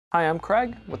Hi, I'm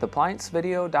Craig with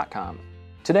ApplianceVideo.com.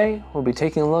 Today, we'll be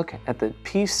taking a look at the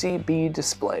PCB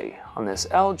display on this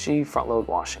LG front-load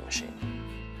washing machine.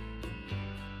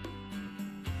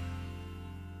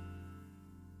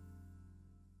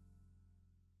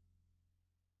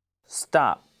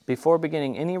 Stop. Before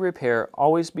beginning any repair,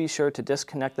 always be sure to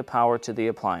disconnect the power to the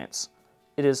appliance.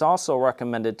 It is also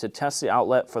recommended to test the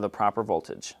outlet for the proper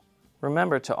voltage.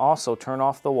 Remember to also turn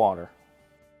off the water.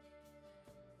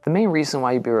 The main reason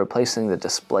why you'd be replacing the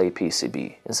display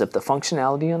PCB is if the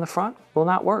functionality on the front will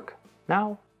not work.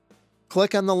 Now,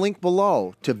 click on the link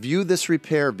below to view this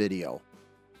repair video.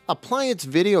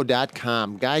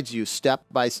 ApplianceVideo.com guides you step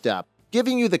by step,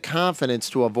 giving you the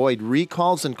confidence to avoid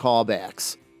recalls and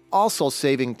callbacks, also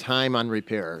saving time on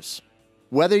repairs.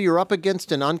 Whether you're up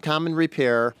against an uncommon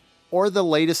repair or the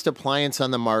latest appliance on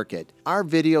the market, our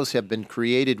videos have been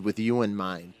created with you in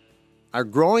mind. Our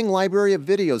growing library of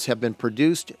videos have been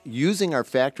produced using our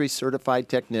factory-certified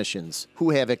technicians who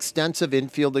have extensive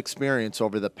infield experience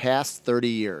over the past 30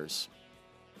 years.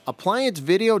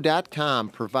 ApplianceVideo.com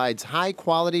provides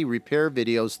high-quality repair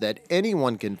videos that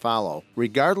anyone can follow,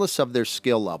 regardless of their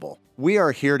skill level. We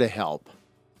are here to help.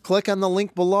 Click on the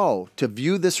link below to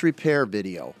view this repair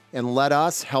video and let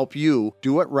us help you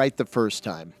do it right the first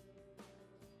time.